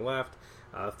almost nothing left.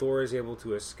 Thor is able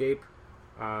to escape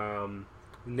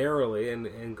narrowly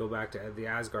and go back to the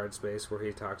Asgard space where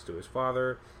he talks to his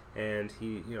father, and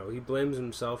he blames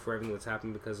himself for everything that's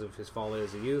happened because of his folly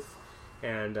as a youth,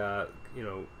 and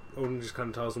Odin just kind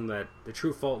of tells him that the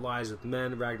true fault lies with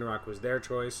men. Ragnarok was their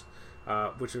choice,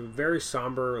 which is a very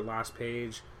somber last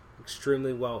page,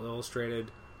 extremely well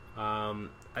illustrated.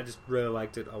 I just really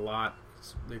liked it a lot.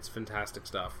 It's fantastic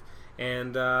stuff.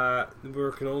 And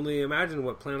we can only imagine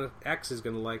what Planet X is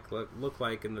going to look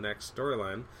like in the next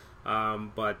storyline.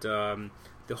 But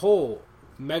the whole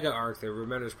mega arc that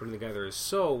Remender's putting together is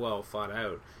so well thought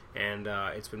out. And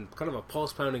it's been kind of a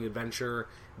pulse-pounding adventure,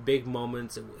 big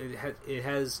moments. It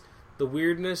has the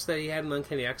weirdness that he had in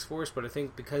Uncanny X-Force, but I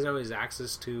think because now he has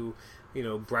access to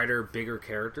brighter, bigger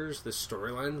characters, the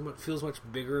storyline feels much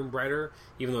bigger and brighter,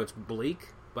 even though it's bleak.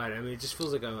 But, I mean, it just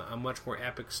feels like a much more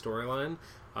epic storyline,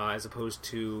 as opposed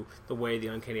to the way the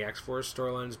Uncanny X-Force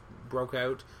storylines broke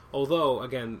out. Although,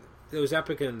 again, it was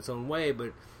epic in its own way,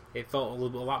 but it felt a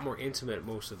lot more intimate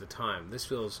most of the time. This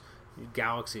feels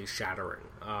galaxy-shattering.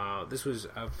 This was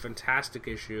a fantastic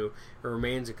issue. It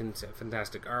remains a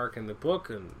fantastic arc, and the book,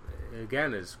 and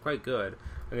again, is quite good.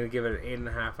 I'm going to give it an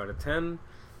 8.5 out of 10.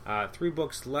 3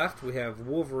 books left. We have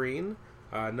Wolverine,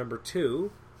 number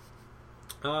 2.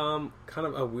 Kind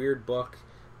of a weird book.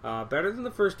 Better than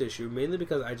the first issue, mainly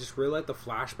because I just really like the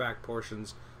flashback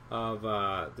portions of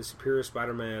the Superior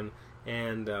Spider-Man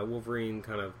and Wolverine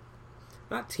kind of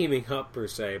not teaming up per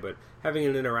se, but having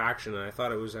an interaction, and I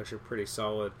thought it was actually pretty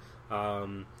solid.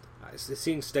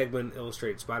 Seeing Stegman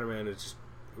illustrate Spider-Man is just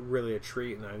really a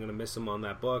treat, and I'm going to miss him on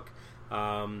that book.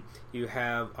 You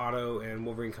have Otto and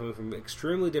Wolverine coming from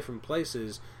extremely different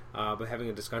places, but having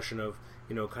a discussion of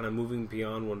kind of moving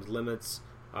beyond one's limits,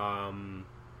 and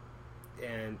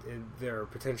their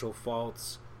potential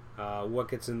faults, what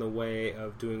gets in the way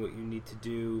of doing what you need to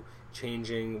do,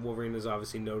 changing. Wolverine has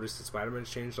obviously noticed that Spider-Man's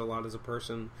changed a lot as a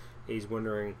person. He's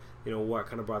wondering, what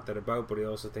kind of brought that about, but he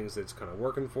also thinks that it's kind of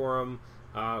working for him.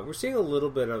 We're seeing a little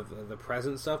bit of the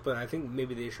present stuff, but I think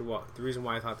maybe the reason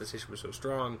why I thought this issue was so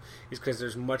strong is because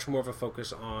there's much more of a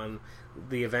focus on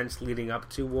the events leading up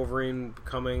to Wolverine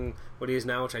becoming what he is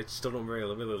now, which I still don't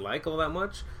really like all that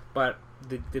much. But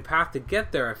the path to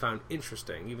get there I found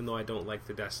interesting, even though I don't like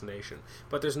the destination.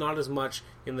 But there's not as much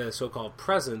in the so-called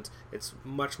present. It's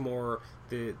much more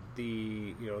the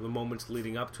moments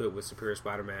leading up to it with Superior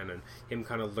Spider-Man and him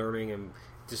kind of learning and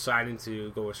deciding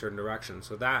to go a certain direction.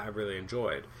 So that I really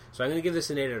enjoyed. So I'm going to give this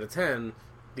an 8 out of 10.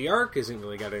 The arc isn't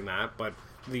really getting that, but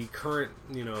the current,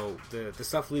 the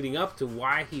stuff leading up to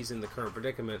why he's in the current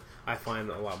predicament, I find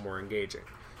a lot more engaging.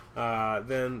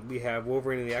 Then we have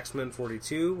Wolverine and the X-Men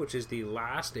 42, which is the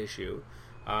last issue.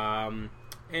 And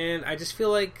I just feel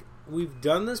like we've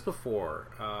done this before.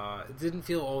 It didn't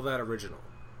feel all that original.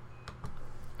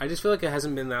 I just feel like it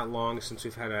hasn't been that long since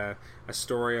we've had a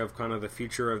story of kind of the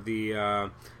future of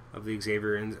the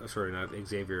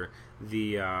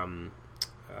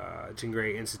Jean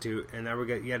Grey Institute, and now we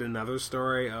get yet another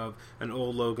story of an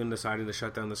old Logan deciding to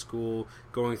shut down the school,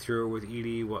 going through it with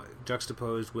Edie,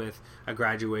 juxtaposed with a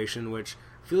graduation, which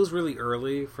feels really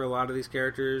early for a lot of these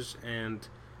characters, and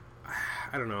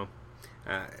I don't know.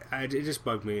 It just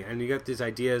bugged me. And you got these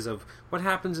ideas of what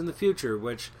happens in the future,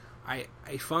 which I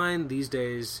find these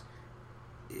days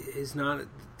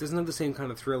doesn't have the same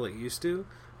kind of thrill it used to.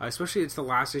 Especially it's the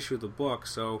last issue of the book,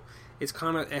 so it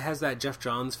has that Jeff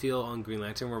Johns feel on Green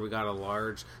Lantern, where we got a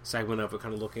large segment of it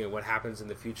kind of looking at what happens in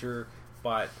the future,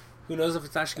 but who knows if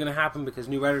it's actually going to happen, because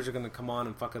new writers are going to come on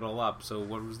and fuck it all up. So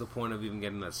what was the point of even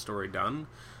getting that story done?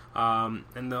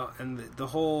 And the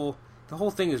whole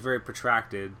thing is very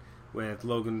protracted, with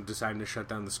Logan deciding to shut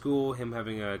down the school, him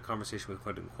having a conversation with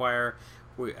Quentin Quire,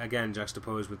 again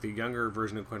juxtaposed with the younger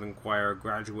version of Quentin Quire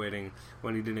graduating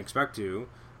when he didn't expect to,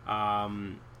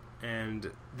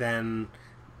 and then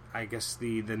I guess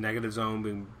the negative zone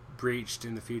being breached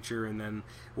in the future, and then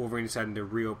Wolverine deciding to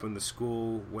reopen the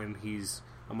school when he's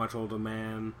a much older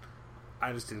man.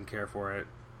 I just didn't care for it,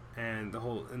 and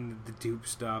the dupe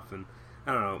stuff, and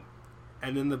I don't know.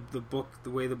 And then the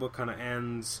way the book kind of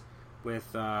ends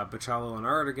with Bachalo on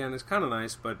art again is kind of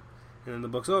nice, but and then the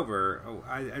book's over.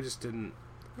 I just didn't.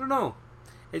 I don't know.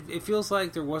 It feels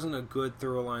like there wasn't a good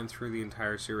thorough line through the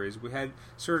entire series. We had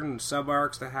certain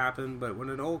sub-arcs that happened, but when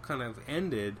it all kind of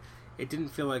ended, it didn't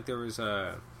feel like there was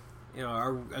a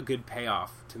good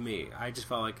payoff to me. I just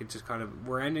felt like it just kind of,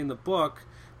 we're ending the book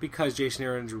because Jason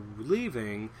Aaron's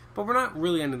leaving, but we're not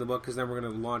really ending the book, because then we're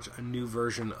going to launch a new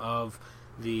version of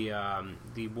the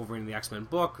Wolverine and the X-Men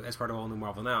book as part of All New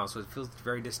Marvel Now, so it feels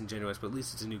very disingenuous, but at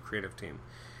least it's a new creative team.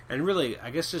 And really, I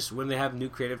guess just when they have new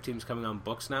creative teams coming on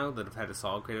books now that have had a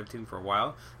solid creative team for a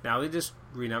while, now they just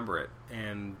renumber it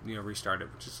and restart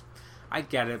it, which is, I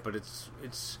get it, but it's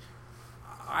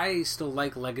I still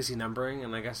like legacy numbering,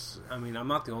 and I guess, I'm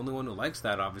not the only one who likes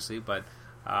that, obviously, but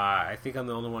I think I'm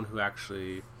the only one who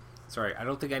actually... Sorry, I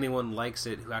don't think anyone likes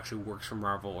it who actually works for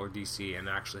Marvel or DC and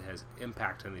actually has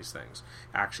impact on these things,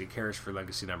 actually cares for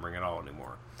legacy numbering at all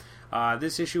anymore.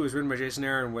 This issue was written by Jason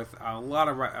Aaron with a lot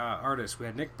of artists. We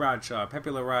had Nick Bradshaw, Pepe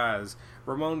Larraz,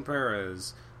 Ramon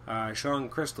Perez, Sean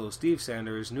Crystal, Steve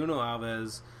Sanders, Nuno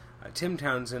Alves, Tim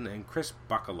Townsend, and Chris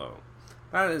Buccalo.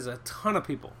 That is a ton of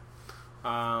people.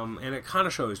 And it kind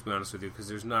of shows, to be honest with you, because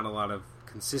there's not a lot of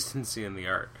consistency in the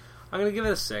art. I'm going to give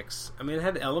it a 6. It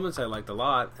had elements I liked a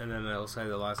lot, and then I also had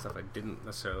a lot of stuff I didn't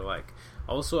necessarily like.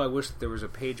 Also, I wish that there was a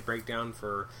page breakdown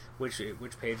for which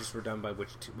pages were done by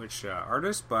which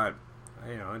artist, but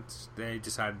they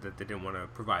decided that they didn't want to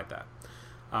provide that.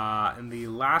 And the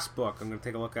last book I'm going to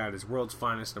take a look at is World's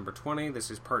Finest number 20.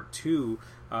 This is part 2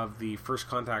 of the First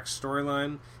Contact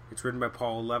storyline. It's written by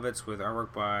Paul Levitz with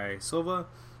artwork by Silva.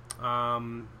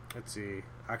 Let's see.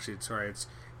 Actually, it's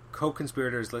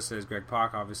co-conspirator is listed as Greg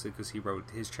Pak, obviously, because he wrote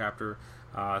his chapter.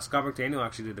 Scott McDaniel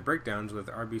actually did the breakdowns with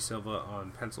R.B. Silva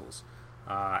on pencils.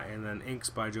 And then inks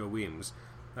by Joe Weems.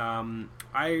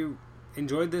 I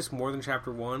enjoyed this more than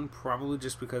chapter 1, probably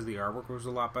just because the artwork was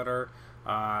a lot better.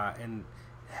 And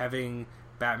having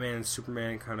Batman and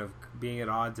Superman kind of being at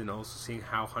odds, and also seeing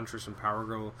how Huntress and Power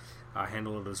Girl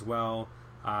handle it as well.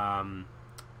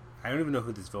 I don't even know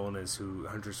who this villain is who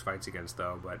Huntress fights against,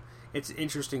 though, but it's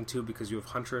interesting, too, because you have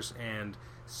Huntress and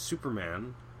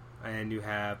Superman, and you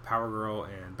have Power Girl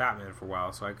and Batman for a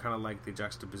while, so I kind of like the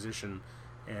juxtaposition,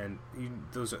 and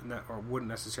those wouldn't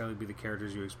necessarily be the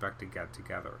characters you expect to get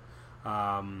together.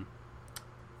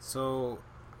 So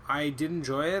I did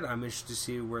enjoy it. I'm interested to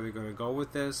see where they're going to go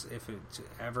with this, if it's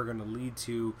ever going to lead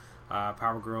to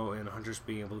Power Girl and Huntress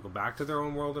being able to go back to their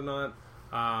own world or not.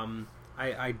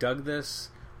 I dug this.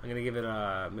 I'm going to give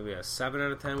it maybe a 7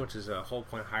 out of 10, which is a whole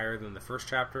point higher than the first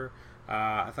chapter.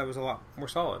 I thought it was a lot more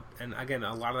solid. And again,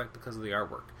 a lot of that because of the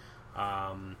artwork.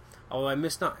 Although I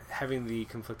miss not having the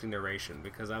conflicting narration,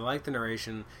 because I like the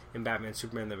narration in Batman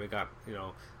Superman that we got,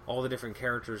 all the different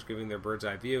characters giving their bird's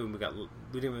eye view, and we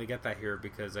didn't really get that here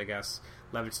because I guess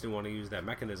Levitz didn't want to use that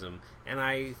mechanism. And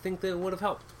I think that it would have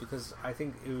helped, because I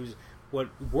think it was what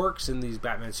works in these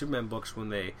Batman Superman books when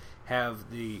they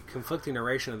have the conflicting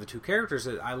narration of the two characters.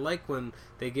 I like when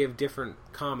they give different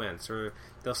comments, or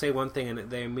they'll say one thing and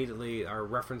they immediately are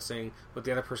referencing what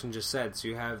the other person just said. So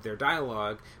you have their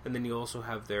dialogue, and then you also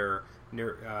have their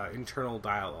internal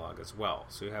dialogue as well.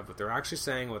 So you have what they're actually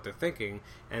saying, what they're thinking,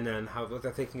 and then what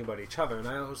they're thinking about each other. And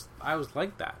I always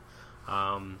like that.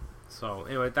 So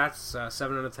anyway, that's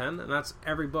 7 out of 10, and that's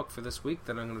every book for this week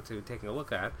that I'm going to be taking a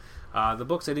look at. The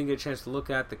books I didn't get a chance to look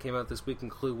at that came out this week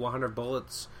include 100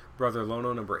 Bullets, Brother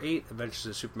Lono number 8, Adventures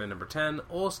of Superman number 10,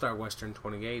 All-Star Western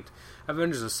 28,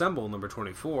 Avengers Assemble number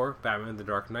 24, Batman the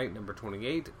Dark Knight number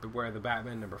 28, Beware the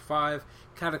Batman number 5,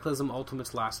 Cataclysm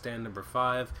Ultimate's Last Stand number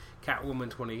 5, Catwoman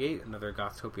 28, another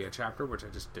Gothtopia chapter, which I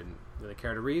just didn't really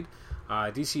care to read,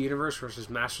 DC Universe vs.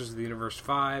 Masters of the Universe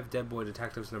 5, Dead Boy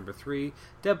Detectives number 3,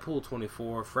 Deadpool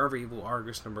 24, Forever Evil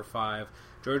Argus number 5,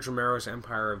 George Romero's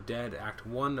Empire of Dead Act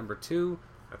 1 number 2,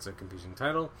 that's a confusing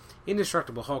title,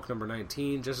 Indestructible Hulk number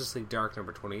 19, Justice League Dark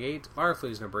number 28,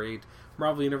 Fireflies number 8,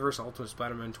 Marvel Universe Ultimate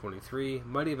Spider-Man 23,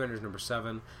 Mighty Avengers number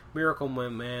 7, Miracle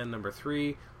Man number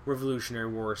 3, Revolutionary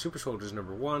War Super Soldiers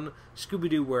number 1,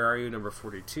 Scooby-Doo Where Are You number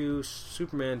 42,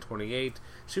 Superman 28,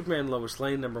 Superman Lois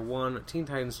Lane number 1, Teen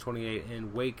Titans 28,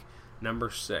 and Wake number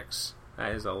 6.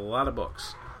 That is a lot of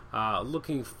books.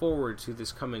 Looking forward to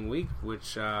this coming week,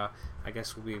 which I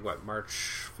guess will be,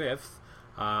 March 5th.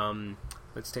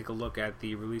 Let's take a look at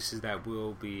the releases that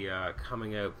will be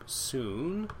coming out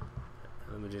soon.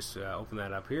 Let me just open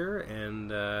that up here, and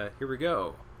here we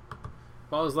go.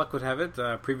 Well, as luck would have it,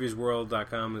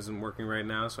 previewsworld.com isn't working right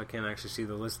now, so I can't actually see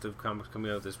the list of comics coming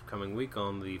out this coming week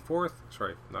on the 4th.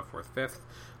 Sorry, not 4th, 5th.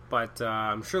 But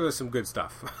I'm sure there's some good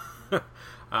stuff.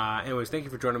 Anyways, thank you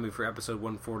for joining me for episode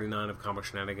 149 of Comic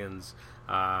Shenanigans.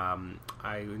 I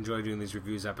enjoy doing these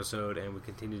reviews episode, and we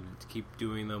continue to keep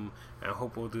doing them, and I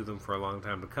hope we'll do them for a long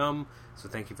time to come. So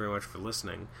thank you very much for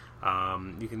listening.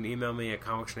 You can email me at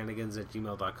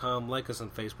comicshenanigans@gmail.com, like us on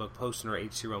Facebook, post in our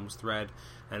HC Realms thread,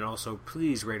 and also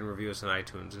please rate and review us on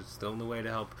iTunes. It's the only way to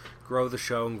help grow the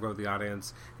show and grow the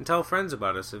audience, and tell friends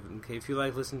about us. If you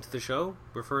like listening to the show,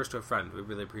 refer us to a friend. We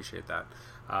really appreciate that.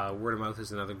 Word of mouth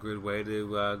is another good way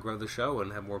to grow the show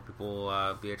and have more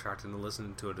people be attracted to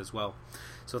listen to it as well.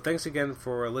 So thanks again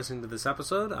for listening to this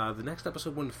episode. The next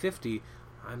episode 150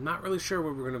 I'm not really sure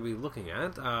what we're going to be looking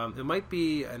at. It might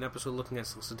be an episode looking at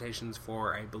solicitations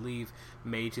for, I believe,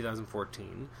 May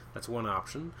 2014. That's one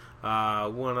option.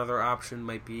 One other option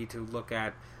might be to look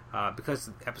at, because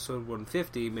episode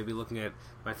 150, maybe looking at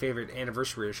my favorite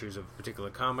anniversary issues of particular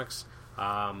comics.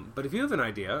 But if you have an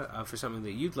idea for something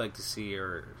that you'd like to see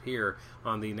or hear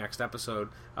on the next episode,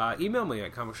 email me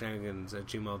at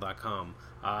comicshenanigans@gmail.com.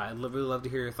 I'd really love to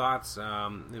hear your thoughts.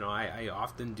 I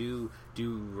often do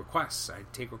requests. I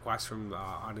take requests from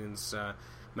audience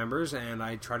members, and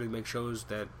I try to make shows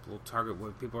that will target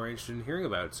what people are interested in hearing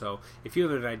about. So if you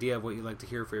have an idea of what you'd like to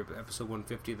hear for episode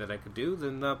 150 that I could do,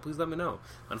 then please let me know.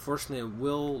 Unfortunately, it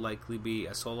will likely be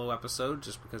a solo episode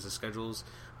just because the schedule's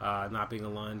not being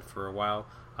aligned for a while.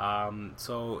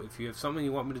 So if you have something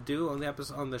you want me to do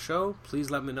on the show,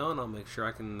 please let me know, and I'll make sure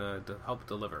I can help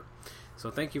deliver. So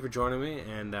thank you for joining me,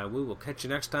 and we will catch you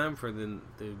next time for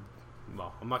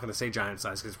well, I'm not going to say giant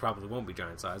size because it probably won't be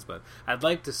giant size, but I'd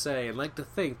like to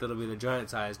think that it'll be the giant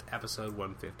sized episode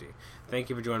 150. Thank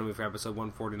you for joining me for episode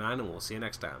 149, and we'll see you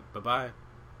next time. Bye-bye.